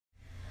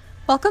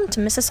Welcome to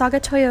Mississauga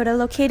Toyota,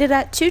 located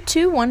at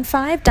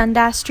 2215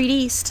 Dundas Street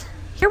East.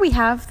 Here we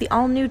have the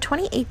all-new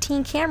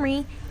 2018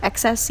 Camry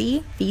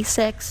XSE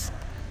V6.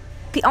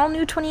 The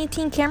all-new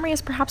 2018 Camry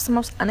is perhaps the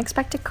most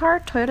unexpected car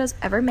Toyota's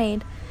ever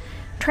made.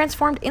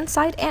 Transformed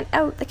inside and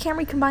out, the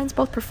Camry combines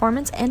both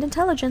performance and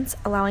intelligence,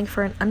 allowing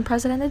for an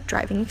unprecedented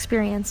driving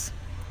experience.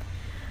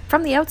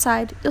 From the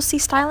outside, you'll see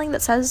styling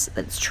that says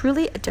that it's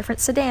truly a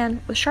different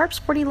sedan, with sharp,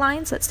 sporty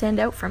lines that stand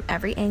out from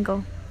every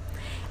angle.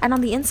 And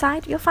on the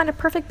inside, you'll find a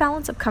perfect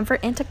balance of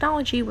comfort and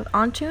technology with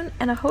OnTune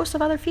and a host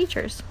of other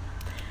features.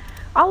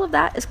 All of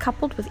that is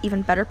coupled with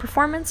even better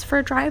performance for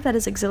a drive that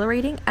is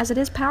exhilarating as it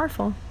is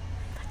powerful.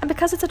 And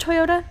because it's a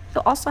Toyota,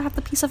 you'll also have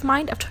the peace of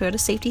mind of Toyota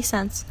Safety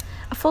Sense,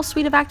 a full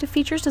suite of active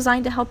features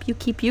designed to help you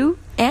keep you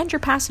and your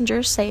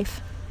passengers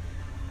safe.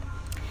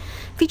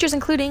 Features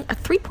including a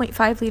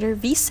 3.5-liter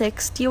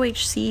V6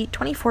 DOHC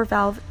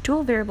 24-valve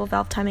dual variable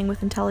valve timing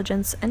with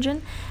intelligence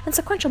engine and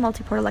sequential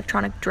multi-port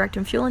electronic direct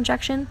and fuel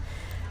injection,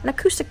 an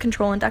acoustic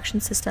control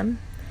induction system,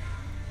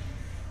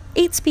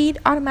 8-speed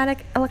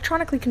automatic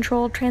electronically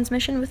controlled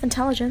transmission with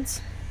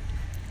intelligence,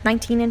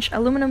 19-inch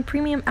aluminum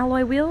premium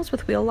alloy wheels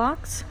with wheel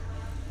locks,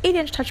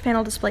 8-inch touch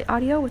panel display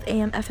audio with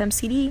AM/FM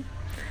CD,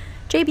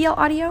 JBL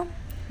audio,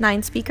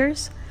 9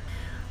 speakers,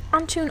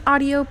 OnTune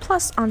audio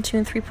plus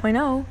OnTune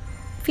 3.0,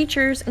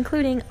 features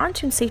including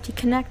OnTune Safety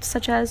Connect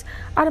such as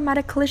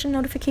automatic collision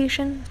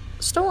notification,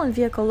 stolen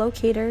vehicle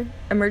locator,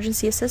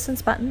 emergency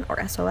assistance button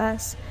or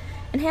SOS,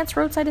 enhanced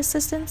roadside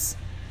assistance,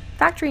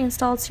 factory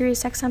installed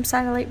Sirius XM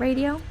satellite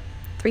radio,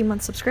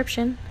 3-month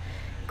subscription,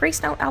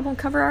 Grace Note album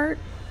cover art,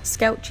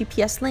 Scout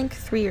GPS Link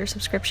 3-year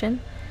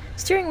subscription,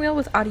 steering wheel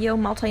with audio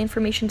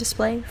multi-information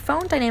display,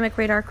 phone dynamic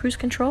radar cruise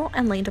control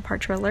and lane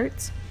departure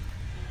alerts,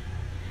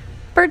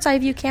 bird's eye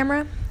view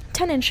camera,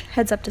 10-inch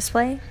heads-up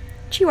display,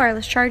 Qi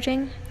wireless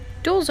charging,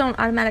 dual zone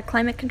automatic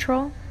climate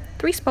control,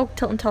 3-spoke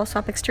tilt and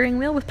telescopic steering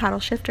wheel with paddle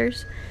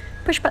shifters,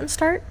 push button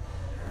start,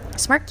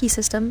 smart key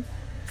system,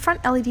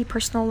 front LED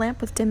personal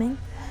lamp with dimming,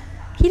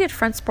 heated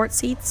front sport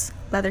seats,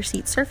 leather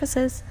seat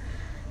surfaces,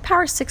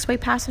 power 6-way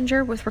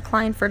passenger with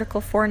reclined vertical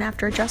fore and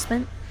after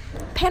adjustment,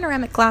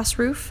 panoramic glass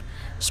roof,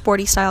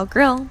 sporty style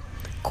grille,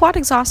 quad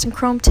exhaust and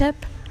chrome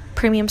tip,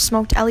 premium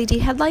smoked LED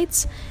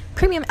headlights,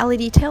 premium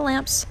LED tail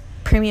lamps,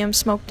 premium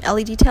smoked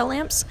LED tail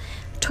lamps,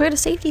 Toyota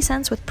Safety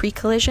Sense with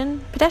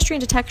pre-collision, pedestrian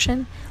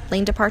detection,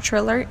 lane departure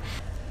alert,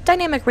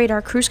 dynamic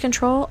radar cruise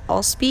control,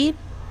 all speed,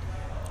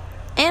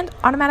 and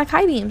automatic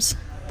high beams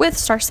with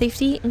Star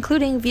Safety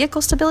including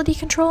vehicle stability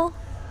control,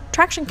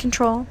 traction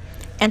control,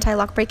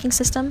 anti-lock braking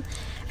system,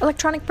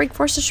 electronic brake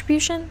force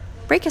distribution,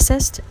 brake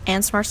assist,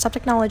 and smart stop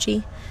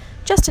technology,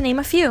 just to name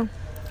a few.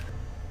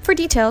 For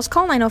details,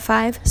 call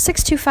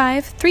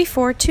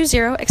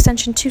 905-625-3420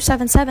 extension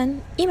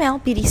 277, email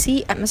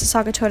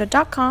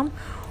bdc@mississaugatoyota.com,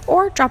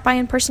 or drop by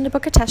in person to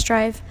book a test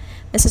drive.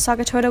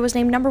 Mississauga Toyota was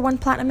named #1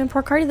 Platinum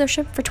Import Car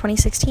Dealership for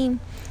 2016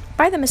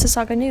 by the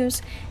Mississauga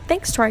News,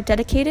 thanks to our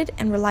dedicated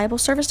and reliable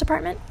service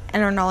department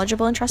and our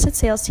knowledgeable and trusted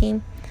sales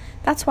team.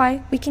 That's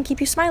why we can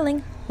keep you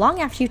smiling long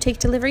after you take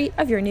delivery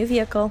of your new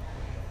vehicle.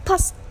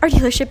 Plus, our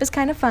dealership is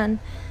kind of fun.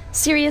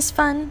 Serious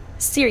fun,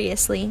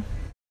 seriously.